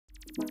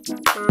Good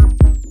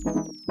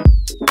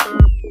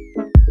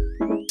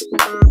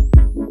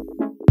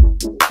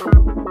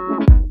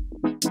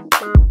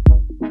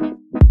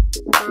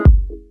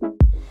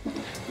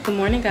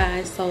morning,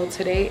 guys. So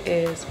today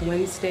is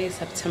Wednesday,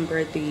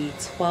 September the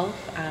 12th.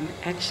 I'm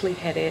actually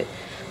headed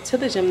to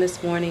the gym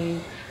this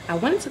morning. I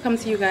wanted to come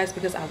to you guys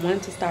because I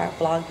wanted to start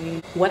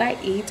vlogging what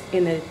I eat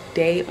in a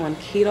day on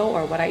keto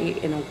or what I eat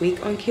in a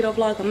week on keto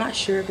vlog. I'm not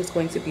sure if it's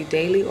going to be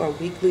daily or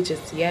weekly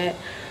just yet,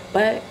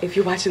 but if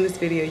you're watching this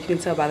video, you can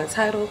tell by the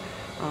title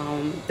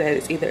that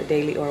it's either a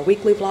daily or a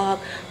weekly vlog.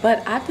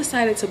 But I've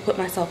decided to put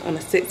myself on a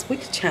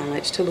 6-week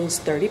challenge to lose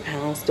 30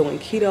 pounds doing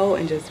keto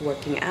and just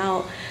working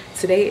out.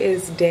 Today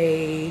is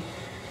day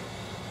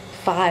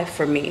 5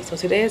 for me. So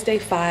today is day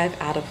 5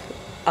 out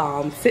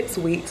of 6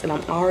 weeks, and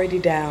I'm already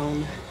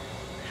down.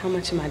 How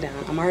much am I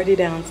down? I'm already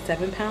down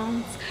 7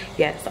 pounds.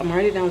 Yes, I'm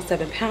already down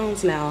 7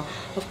 pounds now.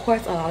 Of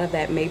course, a lot of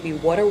that may be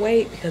water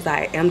weight because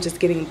I am just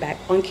getting back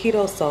on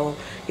keto. So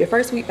your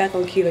first week back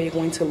on keto, you're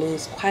going to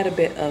lose quite a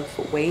bit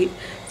of weight.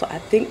 So I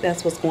think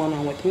that's what's going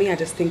on with me. I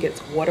just think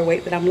it's water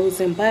weight that I'm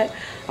losing, but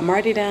I'm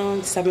already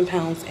down 7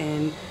 pounds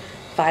in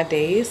 5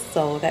 days.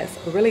 So that's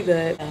really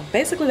good.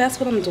 Basically, that's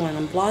what I'm doing.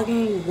 I'm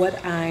vlogging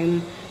what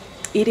I'm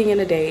eating in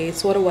a day,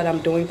 sort of what I'm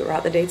doing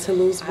throughout the day to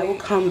lose weight. I will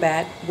come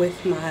back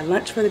with my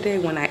lunch for the day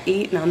when I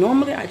eat. Now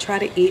normally I try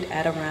to eat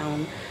at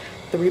around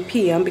 3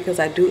 p.m. because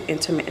I do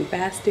intermittent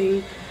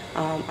fasting.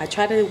 I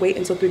try to wait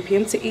until 3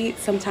 p.m. to eat,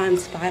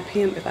 sometimes 5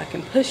 p.m. if I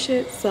can push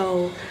it.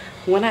 So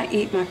when I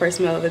eat my first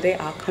meal of the day,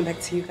 I'll come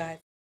back to you guys.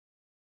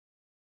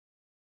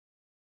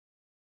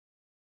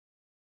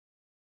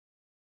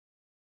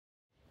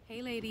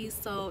 Hey ladies,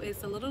 so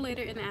it's a little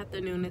later in the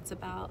afternoon. It's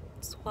about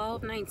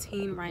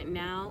 12:19 right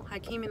now.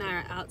 Hakeem and I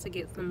are out to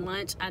get some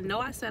lunch. I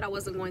know I said I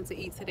wasn't going to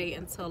eat today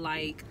until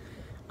like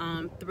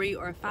 3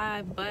 or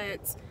 5,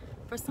 but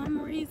for some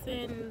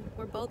reason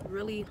we're both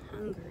really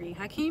hungry.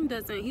 Hakeem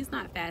doesn't, he's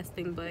not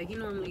fasting, but he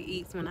normally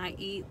eats when I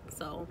eat,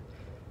 so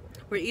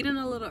we're eating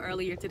a little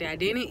earlier today. I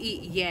didn't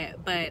eat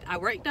yet, but I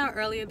worked out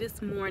earlier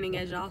this morning,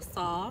 as y'all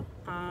saw.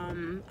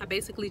 I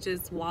basically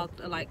just walked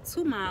like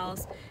 2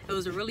 miles. It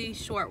was a really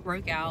short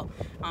workout.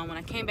 When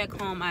I came back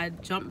home, I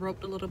jump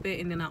roped a little bit,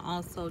 and then I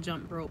also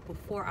jump rope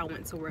before I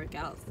went to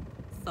workout.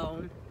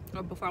 So,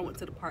 or before I went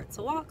to the park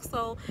to walk.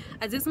 So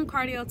I did some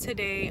cardio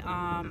today.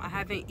 I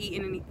haven't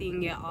eaten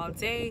anything yet all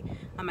day.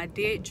 I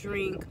did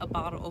drink a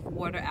bottle of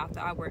water after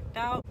I worked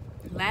out.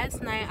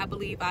 Last night, I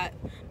believe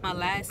my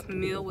last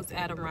meal was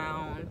at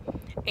around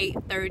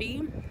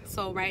 8:30.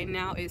 So right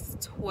now it's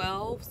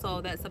 12,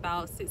 so that's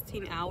about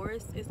 16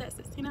 hours. Is that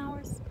 16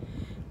 hours?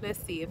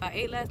 Let's see. If I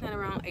ate last night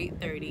around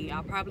 8:30,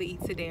 I'll probably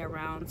eat today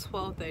around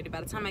 12:30.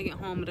 By the time I get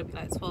home, it'll be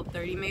like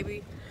 12:30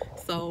 maybe.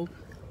 So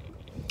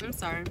I'm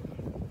sorry.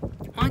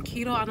 On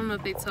keto, I don't know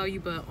if they tell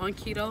you, but on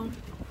keto,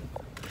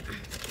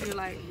 you're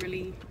like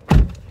really,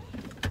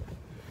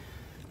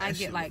 I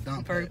get like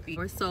burpy.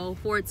 So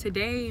for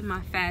today,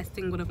 my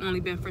fasting would have only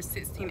been for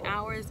 16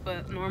 hours,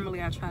 but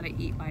normally I try to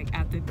eat like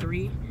after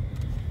 3,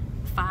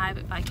 5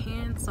 if I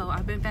can. So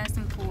I've been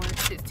fasting for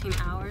 16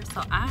 hours.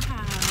 So I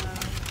have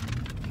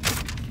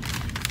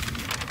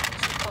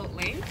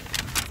Chipotle.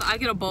 So I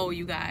get a bowl,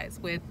 you guys,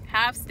 with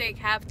half steak,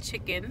 half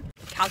chicken.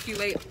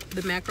 Calculate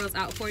the macros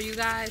out for you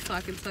guys so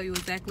I can tell you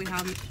exactly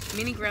how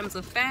many grams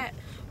of fat,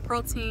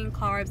 protein,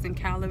 carbs, and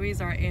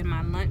calories are in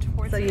my lunch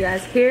for today. So you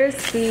guys,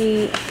 here's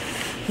the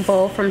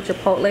bowl from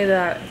Chipotle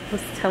that I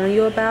was telling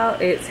you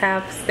about. It's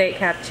half steak,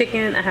 half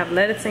chicken. I have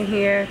lettuce in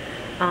here,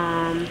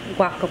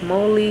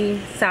 guacamole,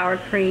 sour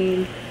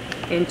cream,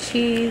 and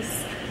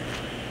cheese.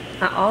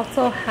 I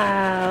also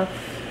have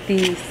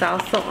the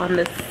salsa on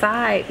the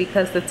side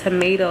because the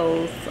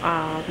tomatoes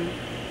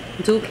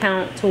do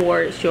count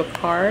towards your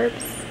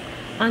carbs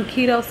on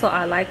keto, so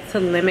I like to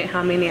limit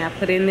how many I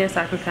put in there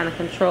so I can kind of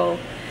control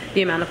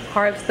the amount of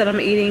carbs that I'm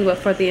eating. But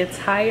for the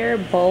entire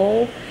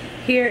bowl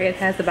here, it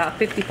has about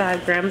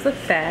 55 grams of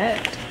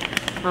fat.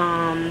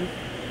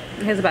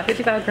 It has about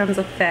 55 grams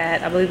of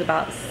fat, I believe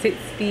about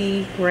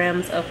 60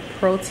 grams of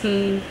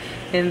protein,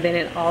 and then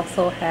it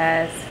also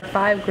has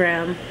 5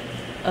 grams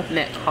of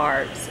net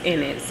carbs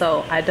in it.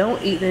 So I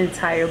don't eat the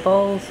entire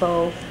bowl,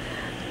 so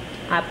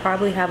I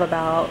probably have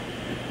about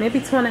maybe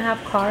 2.5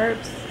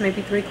 carbs,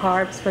 maybe 3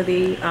 carbs for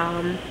the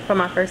for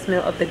my first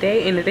meal of the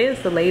day. And it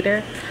is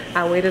later.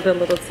 I waited a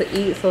little to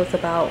eat, so it's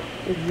about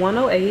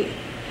 1:08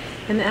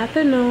 in the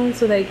afternoon.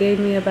 So that gave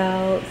me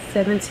about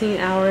 17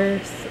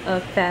 hours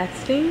of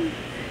fasting,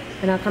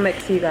 and I'll come back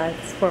to you guys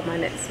for my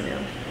next meal.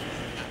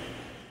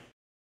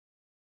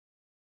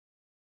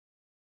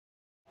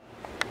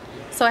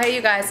 So hey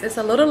you guys, it's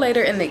a little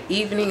later in the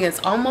evening. It's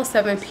almost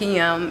 7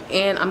 p.m.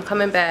 and I'm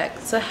coming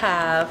back to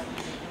have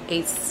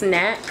a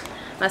snack.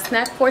 My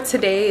snack for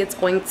today is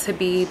going to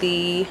be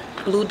the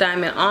Blue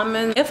Diamond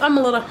almond. If I'm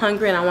a little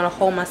hungry and I want to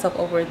hold myself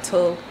over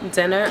until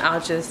dinner,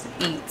 I'll just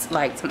eat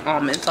like some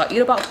almonds. So I'll eat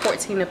about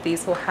 14 of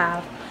these. We'll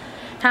have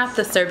half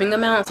the serving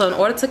amount. So in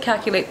order to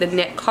calculate the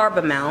net carb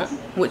amount,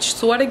 which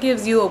sort of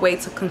gives you a way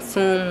to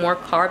consume more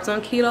carbs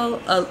on keto,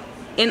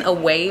 in a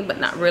way, but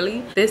not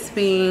really. This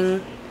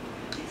being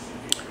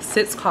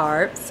 6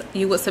 carbs.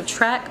 You would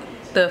subtract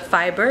the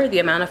fiber, the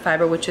amount of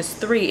fiber, which is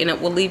 3, and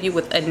it will leave you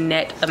with a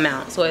net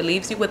amount. So it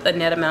leaves you with a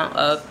net amount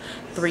of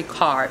 3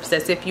 carbs,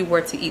 as if you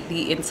were to eat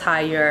the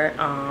entire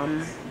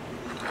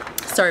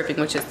serving,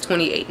 which is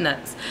 28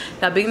 nuts.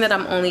 Now, being that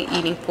I'm only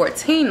eating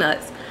 14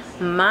 nuts,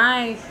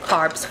 my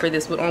carbs for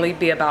this would only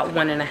be about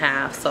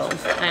 1.5. So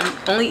I'm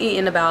only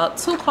eating about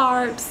 2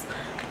 carbs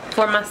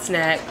for my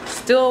snack.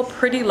 Still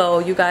pretty low.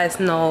 You guys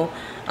know,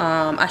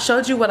 I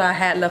showed you what I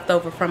had left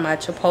over from my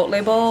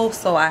Chipotle bowl.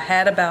 So I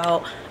had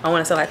about, I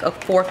want to say like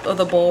 1/4 of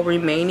the bowl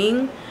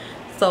remaining.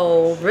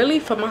 So really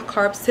for my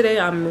carbs today,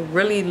 I'm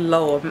really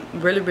low. I'm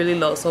really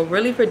low. So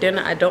really for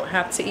dinner, I don't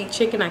have to eat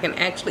chicken. I can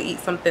actually eat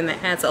something that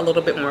has a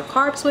little bit more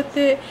carbs with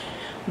it.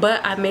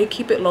 But I may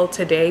keep it low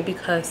today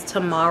because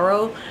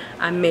tomorrow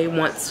I may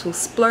want to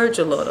splurge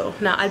a little.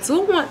 Now I do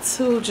want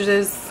to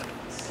just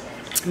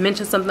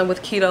mention something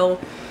with keto.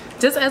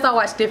 Just as I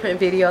watch different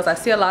videos, I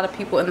see a lot of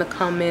people in the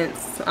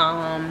comments,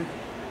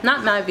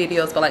 not my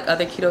videos, but like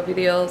other keto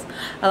videos,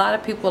 a lot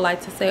of people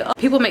like to say, oh,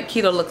 people make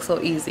keto look so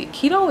easy.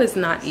 Keto is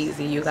not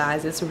easy, you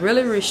guys. It's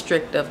really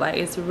restrictive. Like,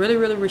 it's really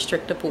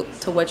restrictive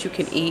to what you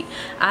can eat.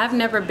 I've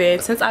never been,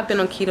 since I've been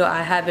on keto,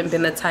 I haven't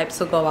been the type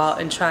to go out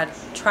and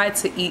try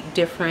to eat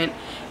different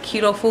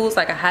keto foods.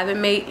 Like, I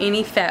haven't made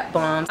any fat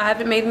bombs. I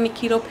haven't made any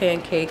keto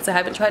pancakes. I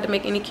haven't tried to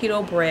make any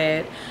keto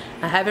bread.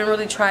 I haven't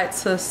really tried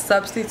to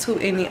substitute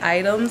any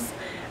items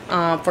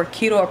for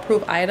keto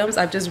approved items.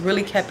 I've just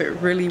really kept it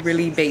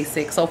really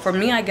basic. So for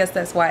me, I guess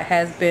that's why it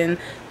has been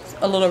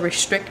a little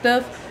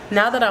restrictive.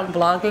 Now that I'm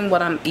vlogging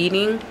what I'm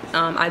eating,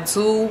 I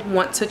do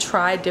want to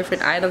try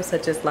different items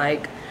such as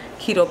like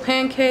keto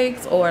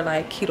pancakes or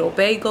like keto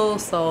bagels.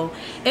 So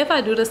if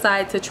I do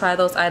decide to try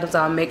those items,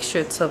 I'll make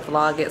sure to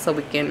vlog it so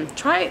we can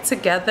try it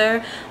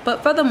together.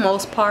 But for the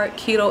most part,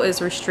 keto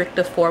is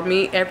restrictive for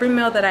me. Every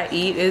meal that I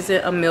eat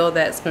isn't a meal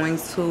that's going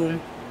to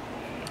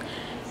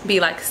be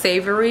like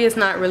savory. It's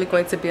not really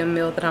going to be a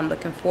meal that I'm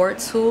looking forward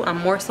to. I'm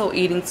more so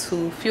eating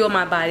to fuel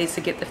my body, to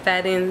get the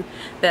fat in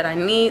that I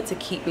need to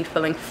keep me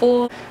feeling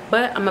full.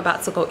 But I'm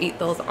about to go eat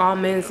those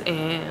almonds,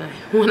 and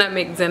when I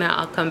make dinner,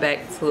 I'll come back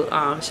to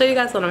show you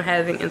guys what I'm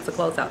having and to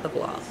close out the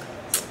vlog.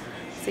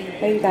 See you.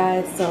 Hey you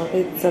guys, so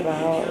it's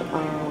about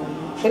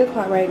 8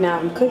 o'clock right now.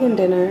 I'm cooking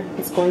dinner.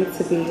 It's going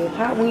to be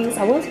hot wings.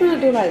 I was going to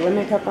do like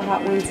lemon pepper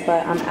hot wings,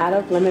 but I'm out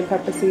of lemon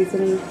pepper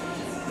seasoning,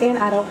 and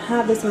I don't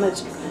have as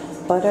much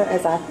butter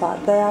as I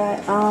thought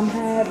that I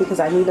had, because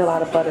I need a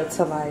lot of butter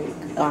to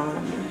like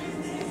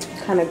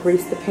kind of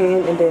grease the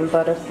pan, and then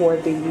butter for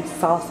the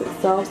sauce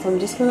itself. So I'm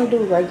just gonna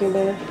do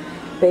regular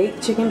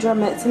baked chicken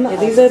drumettes in the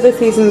oven. These are the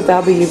seasonings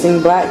I'll be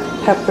using: black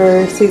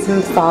pepper,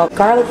 seasoning salt,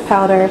 garlic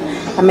powder.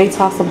 I may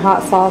toss some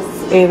hot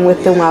sauce in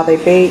with them while they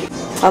bake.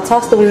 I'll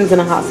toss the wings in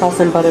a hot sauce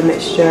and butter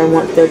mixture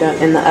once they're done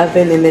in the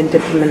oven, and then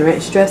dip them in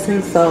ranch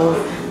dressing. So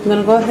I'm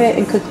gonna go ahead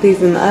and cook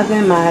these in the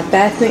oven. My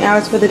fasting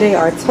hours for the day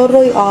are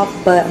totally off,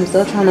 but I'm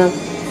still trying to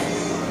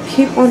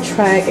keep on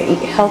track and eat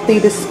healthy.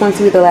 This is going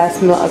to be the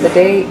last meal of the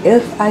day.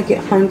 If I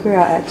get hungry,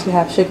 I actually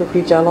have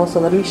sugar-free jello. So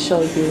let me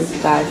show you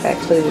guys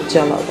actually the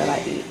jello that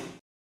I eat.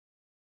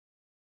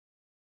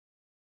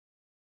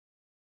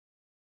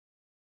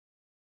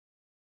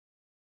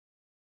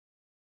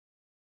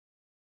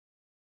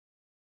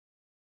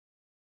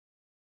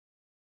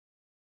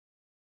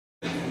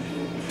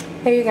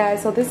 Hey you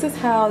guys, so this is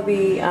how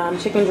the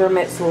chicken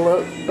drumettes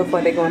look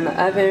before they go in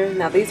the oven.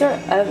 Now these are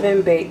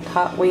oven baked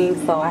hot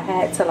wings, so I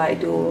had to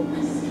like do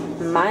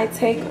my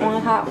take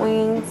on hot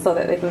wings so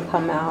that they can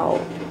come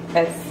out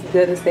as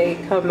good as they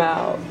come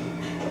out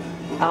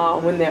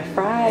when they're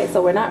fried.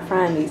 So we're not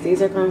frying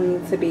these are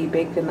going to be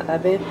baked in the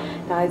oven.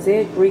 Now I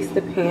did grease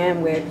the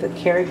pan with the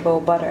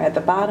Kerrygold butter at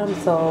the bottom,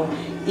 so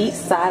each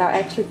side, I'll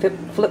actually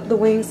flip the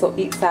wings so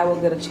each side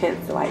will get a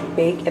chance to like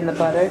bake in the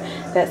butter.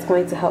 That's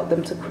going to help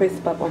them to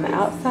crisp up on the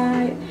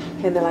outside.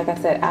 And then like I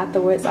said,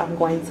 afterwards I'm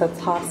going to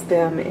toss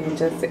them in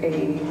just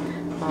a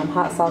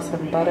hot sauce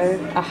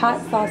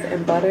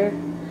and butter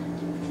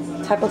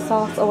type of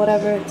sauce or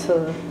whatever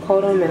to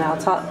coat them, and I'll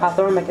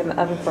throw them back in the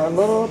oven for a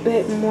little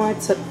bit more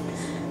to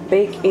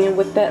bake in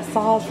with that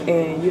sauce,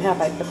 and you have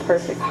like the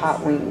perfect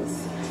hot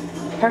wings,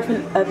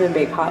 perfect oven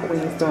baked hot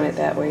wings doing it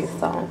that way.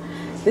 So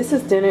this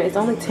is dinner. It's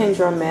only 10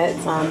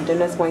 drumettes.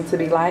 Dinner's going to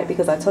be light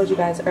because I told you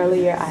guys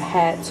earlier I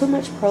had too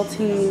much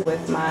protein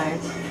with my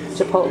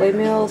Chipotle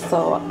meal,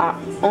 so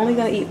I'm only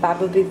gonna eat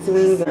 5 of these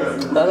wings.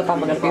 The other 5 are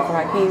gonna be for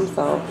Hakeem.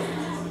 So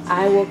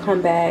I will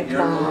come back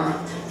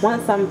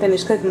once I'm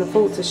finished cooking the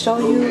food to show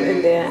you,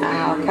 and then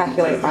I'll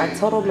calculate my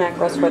total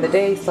macros for the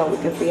day so we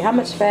can see how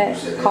much fat,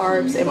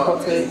 carbs, and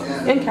protein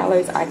and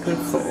calories I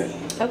consume.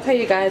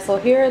 Okay you guys, so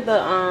here are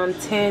the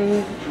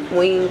 10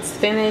 wings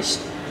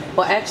finished.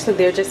 Well, actually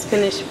they're just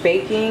finished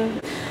baking,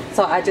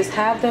 so I just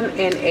have them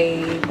in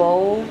a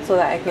bowl so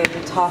that I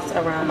can toss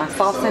around my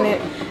sauce in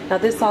it. Now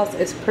this sauce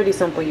is pretty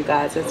simple you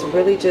guys. It's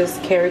really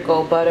just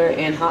Kerrygold butter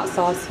and hot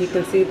sauce. You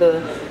can see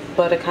the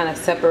butter kind of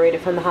separated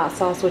from the hot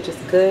sauce, which is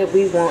good.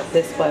 We want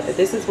this butter.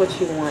 This is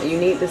what you want. You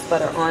need this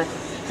butter on,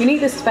 you need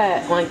this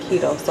fat on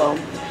keto. So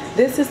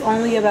This is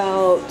only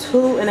about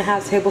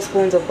 2.5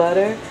 tablespoons of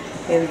butter,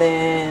 and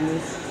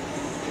then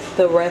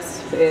the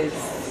rest is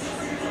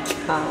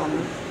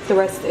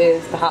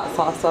the hot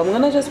sauce. So I'm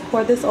gonna just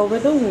pour this over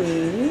the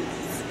wings.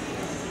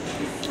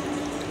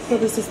 So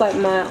this is like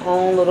my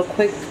own little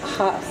quick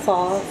hot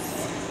sauce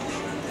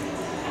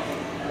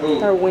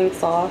or wing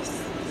sauce.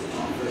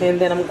 And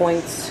then I'm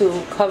going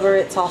to cover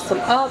it, toss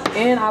them up,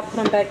 and I'll put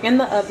them back in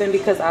the oven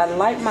because I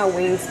like my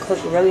wings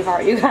cooked really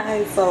hard, you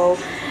guys. So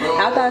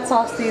after I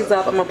toss these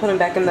up, I'm gonna put them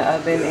back in the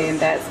oven, and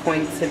that's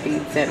going to be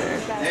dinner.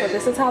 So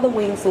this is how the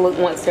wings look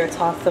once they're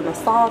tossed in the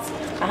sauce.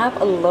 I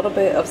have a little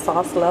bit of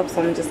sauce left,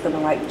 so I'm just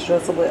gonna like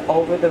drizzle it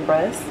over the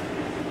rest.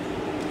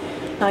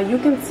 Now you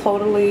can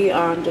totally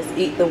just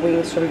eat the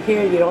wings from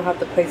here. You don't have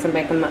to place them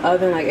back in the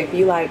oven. Like if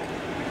you like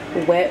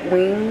wet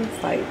wings,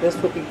 like this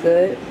would be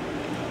good.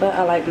 But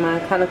I like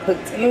mine kind of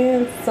cooked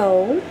in,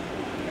 so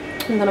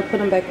I'm gonna put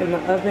them back in the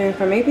oven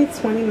for maybe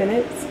 20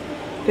 minutes,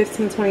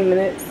 15-20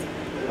 minutes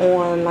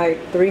on like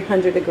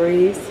 300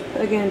 degrees.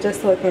 Again,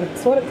 just so it can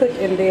sort of cook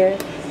in there.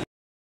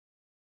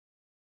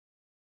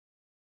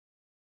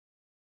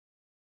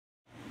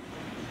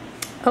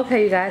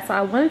 Okay, you guys, so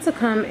I wanted to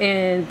come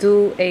and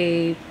do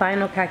a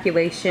final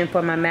calculation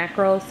for my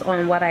macros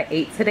on what I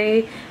ate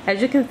today.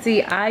 As you can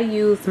see, I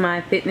used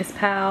my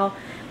FitnessPal.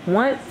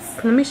 Let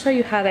me show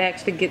you how to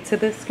actually get to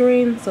this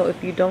screen. So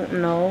if you don't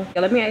know,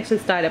 let me actually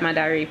start at my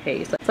diary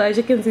page. So as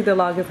you can see, the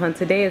log is on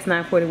today. It's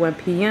 9:41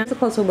 p.m. It's a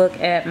closer look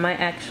at my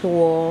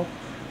actual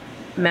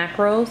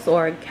macros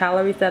or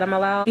calories that I'm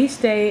allowed. Each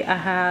day I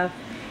have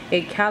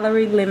a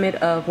calorie limit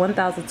of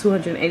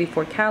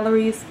 1,284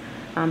 calories.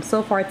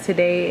 So far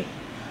today,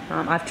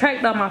 I've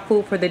tracked all my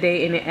food for the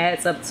day, and it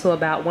adds up to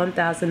about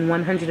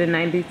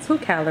 1,192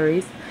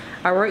 calories.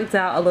 I worked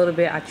out a little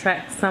bit. I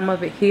tracked some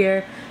of it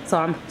here. So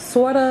I'm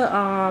sort of,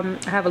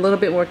 I have a little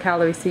bit more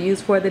calories to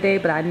use for the day,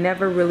 but I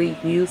never really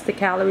use the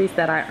calories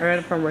that I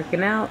earn from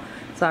working out.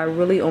 So I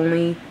really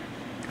only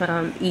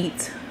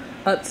eat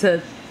up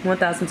to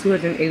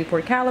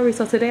 1,284 calories.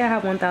 So today I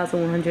have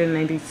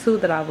 1,192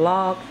 that I've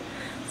logged.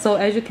 So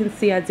as you can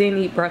see, I didn't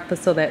eat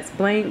breakfast, so that's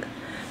blank.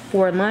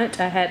 For lunch,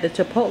 I had the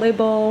Chipotle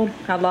bowl.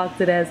 I logged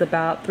it as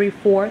about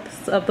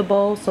 3/4 of the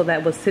bowl, so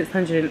that was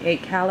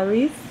 608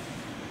 calories.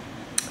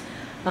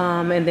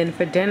 And then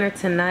for dinner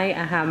tonight,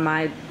 I have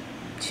my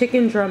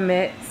chicken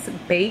drumettes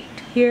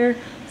baked here,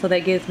 so that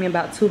gives me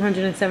about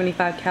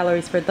 275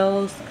 calories for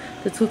those.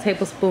 The 2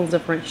 tablespoons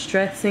of French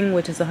dressing,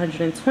 which is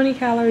 120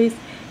 calories,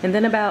 and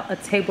then about a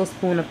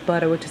tablespoon of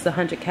butter, which is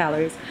 100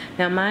 calories.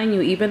 Now mind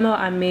you, even though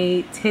I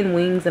made 10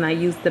 wings and I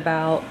used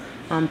about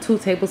 2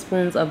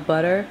 tablespoons of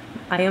butter,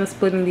 I am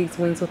splitting these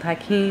wings with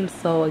Hakeem,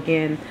 so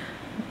again,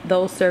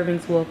 those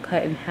servings will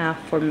cut in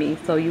half for me.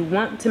 So you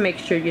want to make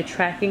sure you're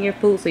tracking your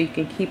food so you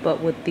can keep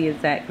up with the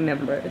exact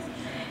numbers.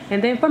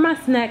 And then for my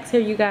snacks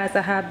here, you guys,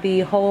 I have the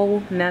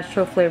whole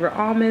natural flavor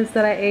almonds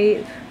that I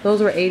ate.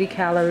 Those were 80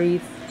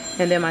 calories.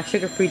 And then my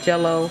sugar-free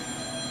Jello,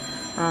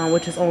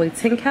 which is only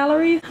 10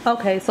 calories.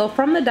 Okay, so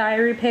from the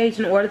diary page,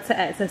 in order to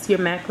access your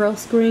macro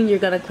screen, you're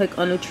gonna click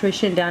on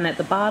nutrition down at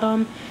the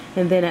bottom,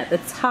 and then at the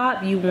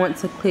top you want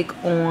to click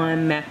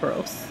on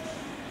macros.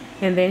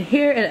 And then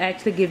here it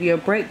actually gives you a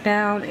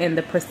breakdown and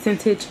the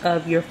percentage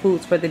of your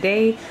foods for the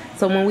day.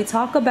 So when we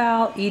talk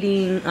about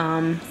eating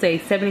say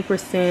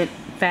 70%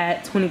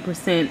 fat,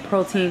 20%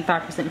 protein,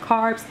 5%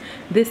 carbs,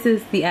 this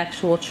is the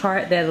actual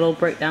chart that it'll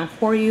break down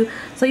for you.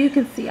 So you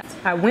can see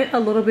I went a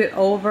little bit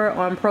over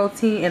on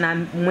protein and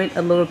I went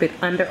a little bit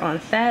under on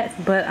fats,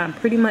 but I'm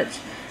pretty much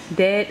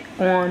dead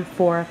on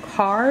for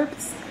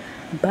carbs.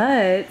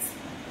 But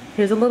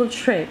here's a little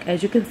trick.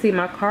 As you can see,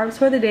 my carbs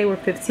for the day were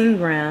 15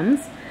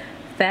 grams.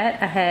 Fat,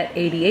 I had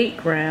 88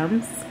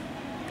 grams.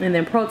 And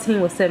then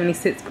protein was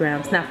 76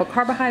 grams. Now for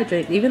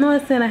carbohydrates, even though I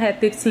said I had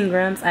 15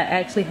 grams, I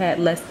actually had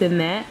less than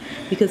that.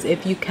 Because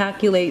if you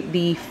calculate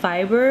the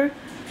fiber,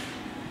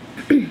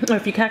 or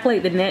if you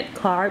calculate the net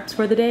carbs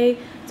for the day,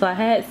 so I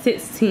had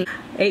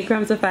 8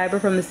 grams of fiber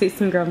from the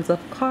 16 grams of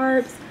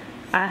carbs.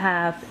 I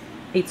have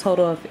a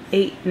total of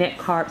 8 net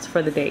carbs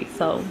for the day.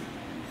 So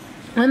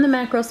on the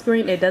macro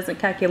screen, it doesn't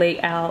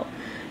calculate out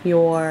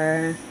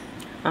your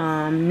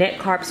net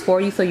carbs for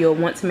you, so you'll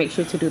want to make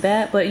sure to do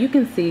that. But you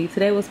can see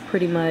today was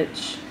pretty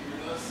much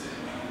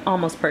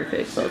almost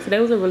perfect. So today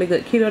was a really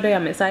good keto day.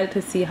 I'm excited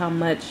to see how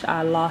much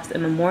I lost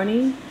in the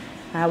morning.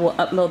 I will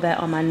upload that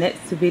on my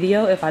next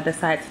video if I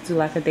decide to do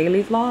like a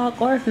daily vlog,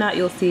 or if not,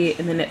 you'll see it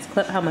in the next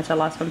clip how much I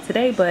lost from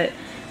today. But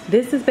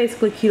this is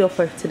basically keto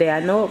for today.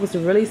 I know it was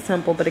really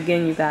simple, but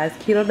again, you guys,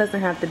 keto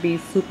doesn't have to be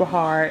super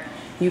hard.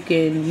 You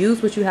can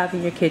use what you have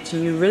in your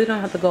kitchen. You really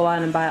don't have to go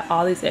out and buy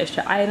all these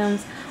extra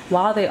items.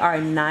 While they are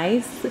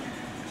nice,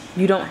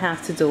 you don't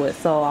have to do it.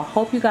 So I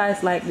hope you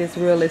guys like this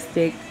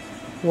realistic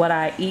what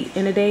I eat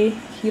in a day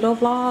keto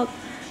vlog.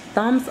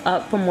 Thumbs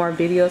up for more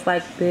videos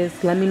like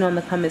this. Let me know in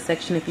the comment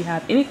section if you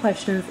have any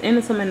questions. And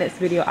until my next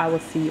video, I will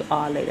see you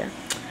all later.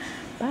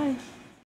 Bye.